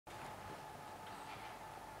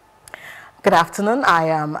Good afternoon. I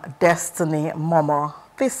am Destiny Momo.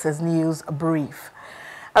 This is News Brief.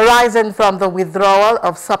 Arising from the withdrawal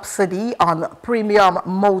of subsidy on premium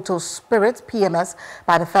motor spirit (PMS)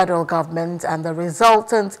 by the federal government and the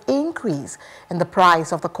resultant increase in the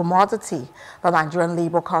price of the commodity, the Nigerian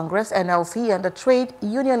Labour Congress (NLC) and the Trade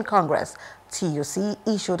Union Congress (TUC)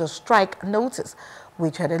 issued a strike notice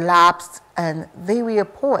which had elapsed, and they were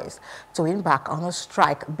poised to embark on a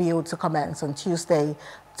strike billed to commence on Tuesday,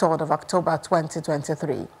 3rd of October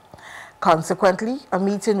 2023. Consequently, a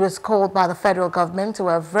meeting was called by the federal government to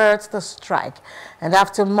avert the strike, and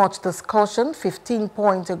after much discussion,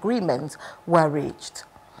 15-point agreements were reached.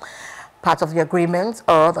 Part of the agreement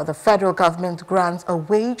are that the federal government grants a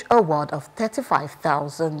wage award of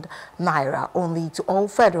 35,000 naira only to all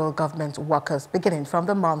federal government workers beginning from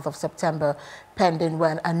the month of September, pending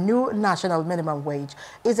when a new national minimum wage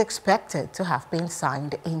is expected to have been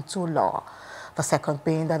signed into law. The second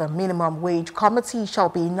being that a minimum wage committee shall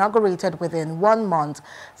be inaugurated within 1 month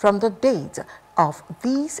from the date of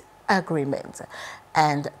these agreements,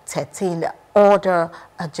 and 13 other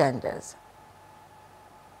agendas.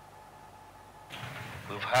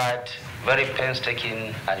 We've had very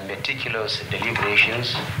painstaking and meticulous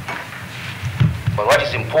deliberations, but what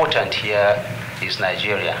is important here is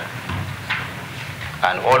Nigeria,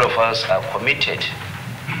 and all of us are committed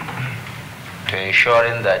to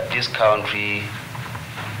ensuring that this country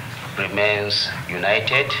remains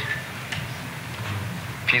united,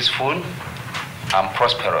 peaceful, and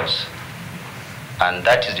prosperous. And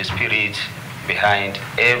that is the spirit behind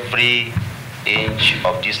every inch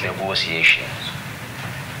of this negotiation.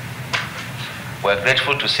 We're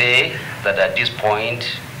grateful to say that at this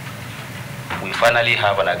point, we finally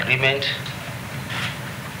have an agreement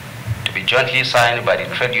to be jointly signed by the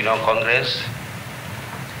Trade Union Congress,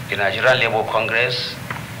 the Nigerian Labour Congress,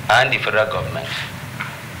 and the federal government.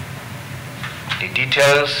 The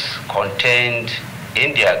details contained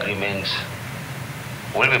in the agreement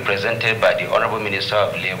will be presented by the Honorable Minister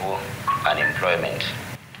of Labour and Employment.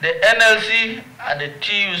 The NLC and the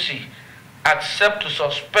TUC accept to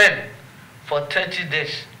suspend for 30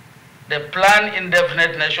 days the planned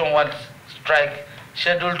indefinite nationwide strike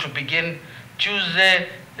scheduled to begin Tuesday,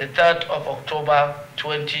 the 3rd of October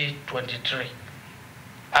 2023.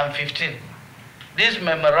 And 15. This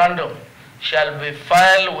memorandum shall be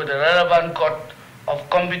filed with the relevant court of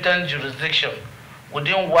competent jurisdiction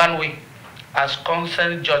within 1 week as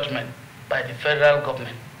consent judgment by the federal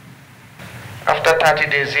government. After 30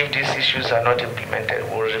 days, if these issues are not implemented,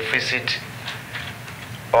 we'll revisit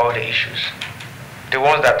all the issues, the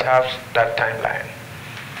ones that have that timeline.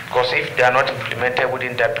 Because if they are not implemented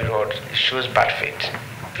within that period, it shows bad faith.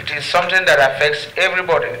 It is something that affects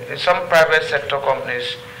everybody. In some private sector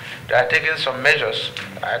companies, they are taking some measures.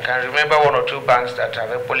 I can remember 1 or 2 banks that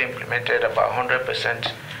have fully implemented about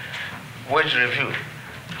 100% wage review.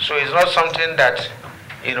 So it's not something that,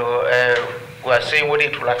 we are saying whether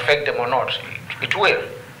it will affect them or not. It will.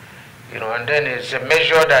 And then it's a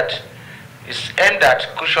measure that is aimed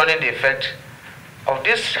at cushioning the effect of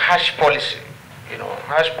this harsh policy.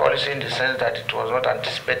 Harsh policy in the sense that it was not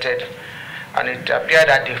anticipated, and it appeared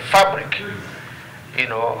that the fabric,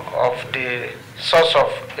 of the source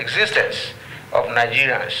of existence of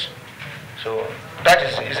Nigerians. So that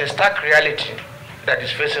is a stark reality that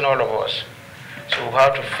is facing all of us. So how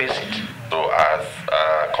to face it? So as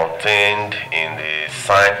contained in the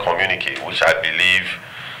signed communique, which I believe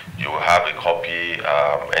you will have a copy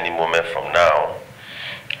any moment from now,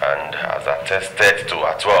 and as attested to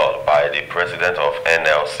as well by the president of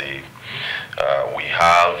NLC, we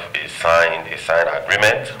have a signed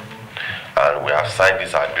agreement, and we have signed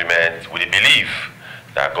this agreement with the belief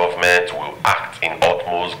that government will act in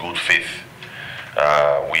utmost good faith.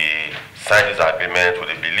 We signed this agreement with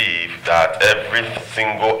the belief that every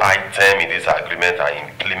single item in this agreement are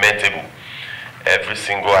implementable. Every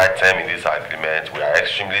single item in this agreement, we are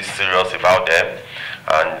extremely serious about them,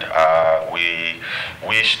 and we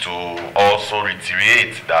wish to also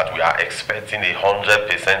reiterate that we are expecting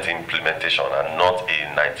 100% implementation and not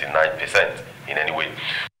a 99% in any way.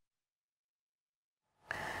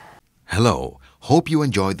 Hello, hope you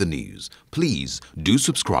enjoyed the news. Please do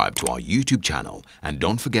subscribe to our YouTube channel and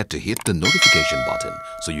don't forget to hit the notification button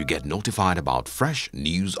so you get notified about fresh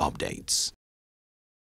news updates.